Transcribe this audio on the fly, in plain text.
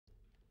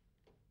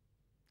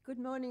Good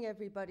morning,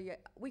 everybody.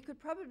 We could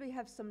probably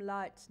have some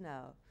lights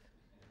now.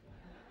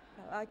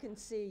 I can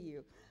see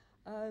you.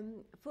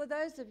 For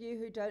those of you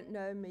who don't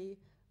know me,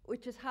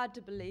 which is hard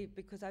to believe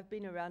because I've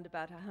been around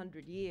about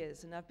 100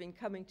 years and I've been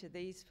coming to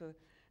these for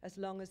as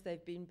long as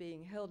they've been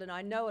being held, and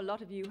I know a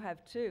lot of you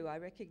have too. I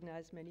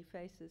recognise many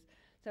faces.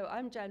 So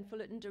I'm Jan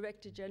Fullerton,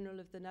 Director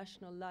General of the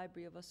National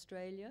Library of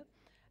Australia,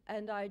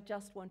 and I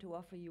just want to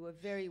offer you a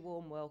very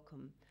warm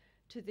welcome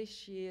to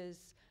this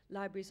year's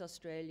Libraries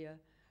Australia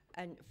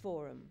and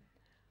Forum.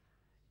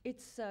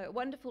 It's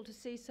wonderful to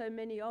see so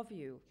many of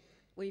you.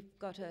 We've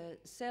got a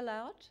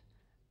sellout,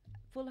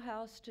 full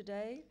house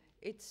today.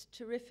 It's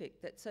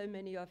terrific that so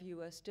many of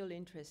you are still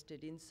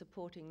interested in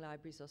supporting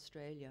Libraries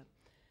Australia.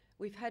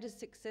 We've had a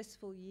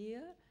successful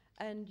year,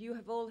 and you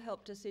have all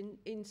helped us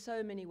in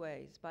so many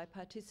ways, by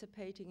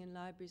participating in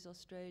Libraries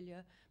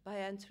Australia, by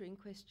answering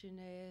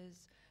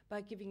questionnaires,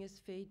 by giving us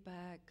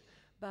feedback,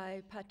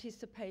 by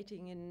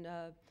participating in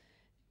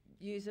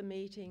user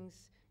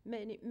meetings,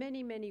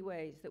 many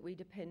ways that we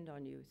depend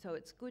on you. So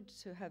it's good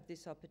to have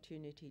this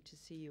opportunity to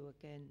see you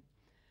again.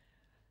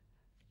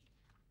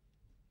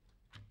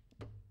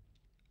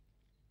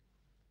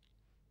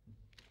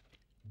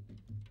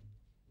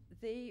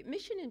 The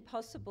Mission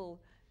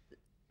Impossible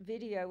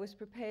video was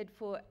prepared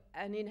for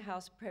an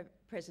in-house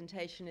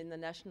presentation in the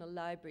National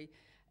Library.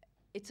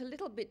 It's a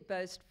little bit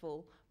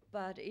boastful,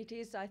 but it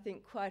is, I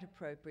think, quite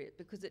appropriate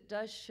because it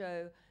does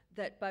show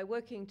that by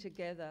working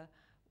together,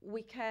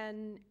 we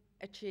can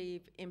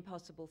achieve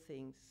impossible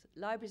things.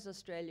 Libraries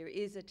Australia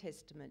is a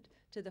testament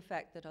to the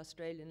fact that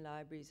Australian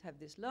libraries have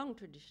this long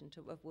tradition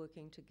of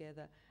working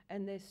together,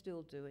 and they're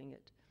still doing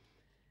it.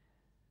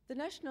 The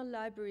National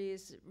Library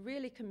is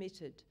really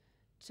committed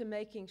to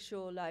making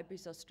sure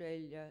Libraries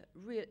Australia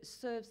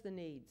serves the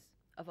needs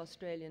of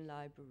Australian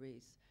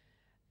libraries,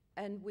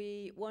 and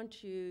we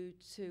want you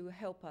to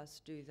help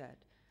us do that.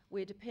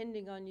 We're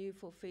depending on you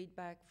for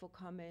feedback, for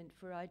comment,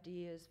 for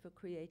ideas, for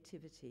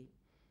creativity.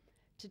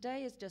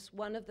 Today is just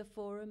one of the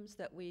forums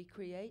that we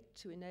create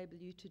to enable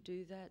you to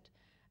do that.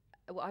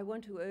 I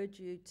want to urge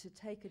you to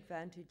take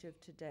advantage of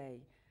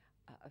today.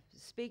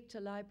 Speak to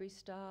library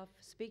staff,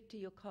 speak to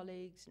your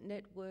colleagues,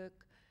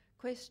 network,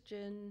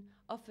 question,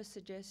 offer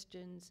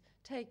suggestions,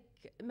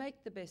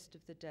 make the best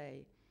of the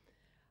day.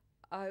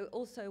 I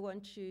also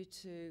want you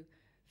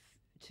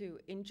to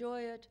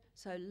enjoy it,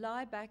 so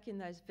lie back in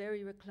those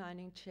very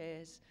reclining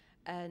chairs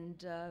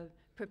and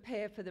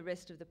prepare for the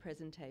rest of the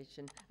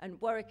presentation.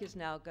 And Warwick is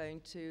now going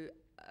to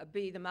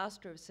be the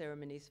master of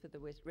ceremonies for the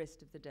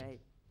rest of the day.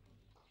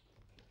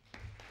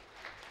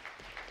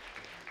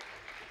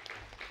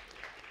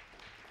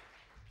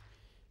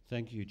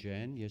 Thank you,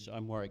 Jan. Yes,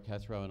 I'm Warwick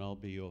Cathro and I'll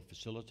be your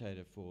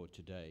facilitator for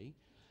today.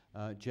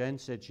 Jan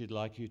said she'd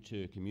like you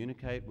to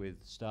communicate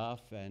with staff,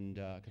 and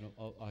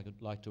I'd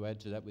like to add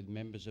to that with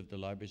members of the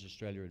Libraries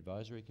Australia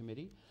Advisory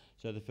Committee.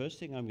 So the first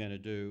thing I'm going to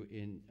do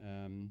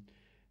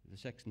the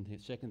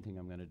second thing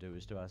I'm going to do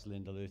is to ask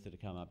Linda Luther to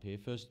come up here.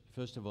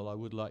 First of all, I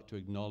would like to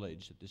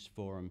acknowledge that this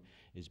forum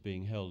is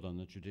being held on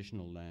the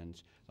traditional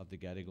lands of the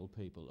Gadigal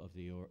people of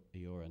the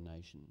Eora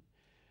Nation.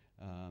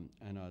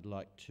 And I'd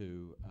like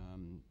to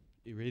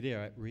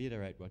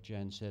reiterate what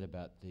Jan said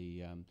about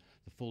the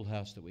full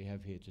house that we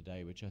have here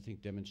today, which I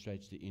think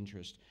demonstrates the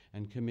interest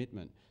and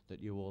commitment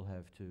that you all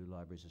have to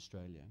Libraries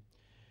Australia.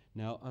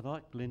 Now, I'd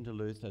like Linda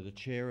Luther, the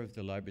chair of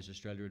the Libraries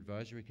Australia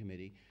Advisory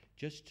Committee,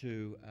 just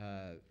to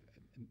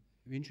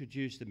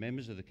introduce the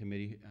members of the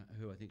committee,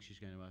 who I think she's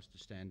going to ask to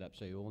stand up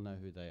so you all know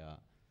who they are.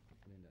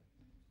 Linda.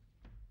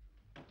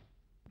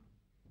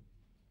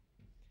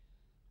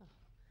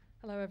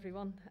 Hello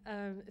everyone.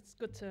 It's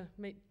good to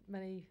meet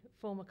many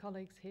former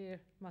colleagues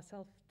here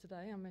myself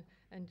today.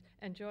 I'm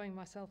enjoying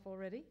myself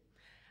already.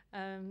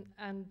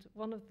 And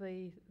one of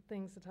the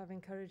things that I've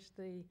encouraged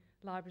the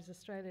Libraries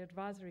Australia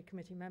Advisory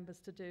Committee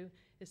members to do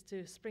is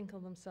to sprinkle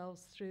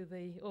themselves through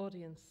the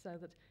audience, so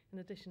that in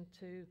addition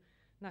to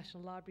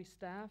National Library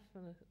staff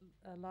and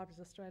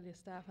Libraries Australia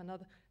staff and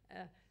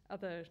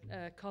other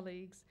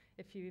colleagues,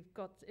 if you've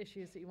got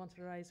issues that you want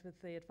to raise with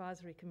the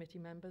advisory committee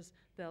members,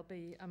 they'll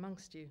be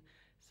amongst you.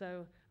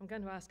 So I'm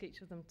going to ask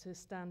each of them to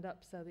stand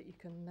up so that you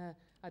can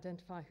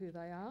identify who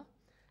they are.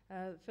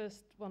 The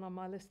first one on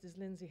my list is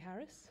Lindsay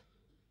Harris.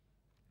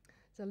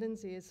 So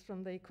Lindsay is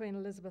from the Queen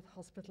Elizabeth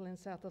Hospital in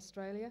South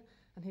Australia,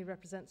 and he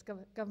represents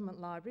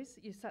government libraries.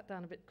 You sat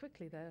down a bit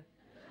quickly there.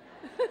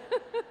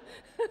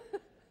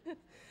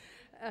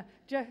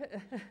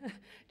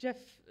 Jeff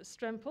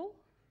Stremple.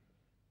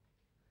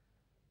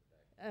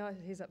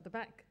 He's up the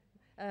back.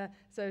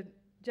 So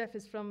Jeff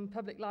is from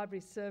Public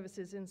Library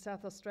Services in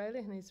South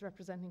Australia, and he's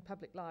representing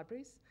public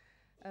libraries.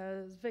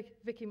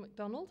 Vicky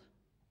McDonald.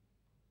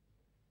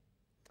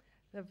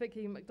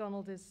 Vicky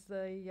McDonald is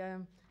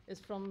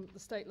from the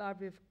State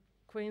Library of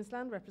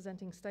Queensland,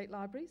 representing state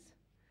libraries.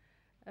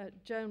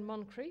 Joan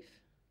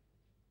Moncrief.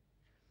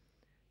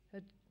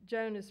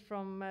 Joan is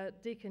from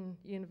Deakin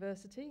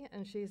University,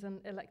 and she's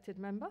an elected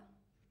member.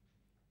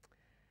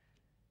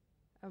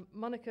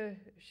 Monica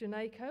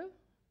Shuneko.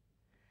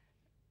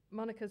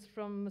 Monica's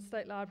from the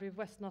State Library of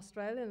Western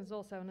Australia and is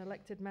also an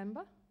elected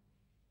member.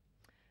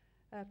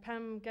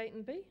 Pam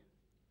Gatenby.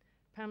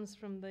 Pam's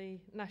from the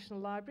National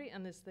Library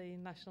and is the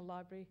National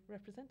Library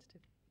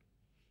representative.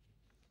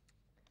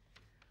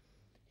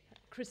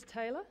 Chris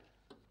Taylor.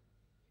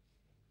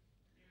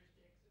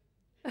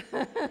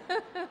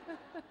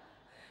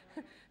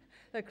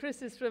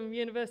 Chris is from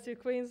University of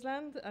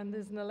Queensland and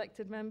is an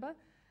elected member.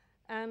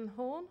 Anne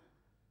Horn.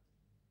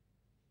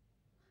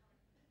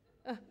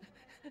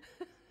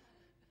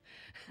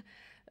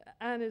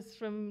 Anne is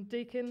from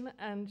Deakin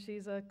and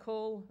she's a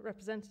call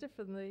representative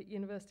from the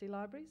university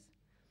libraries.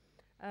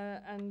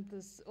 And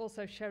there's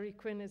also Sherry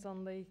Quinn is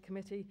on the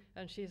committee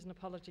and she's an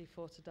apology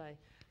for today.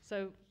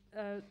 So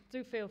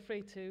do feel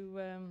free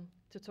to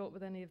talk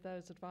with any of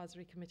those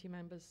advisory committee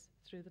members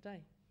through the day.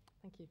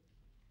 Thank you.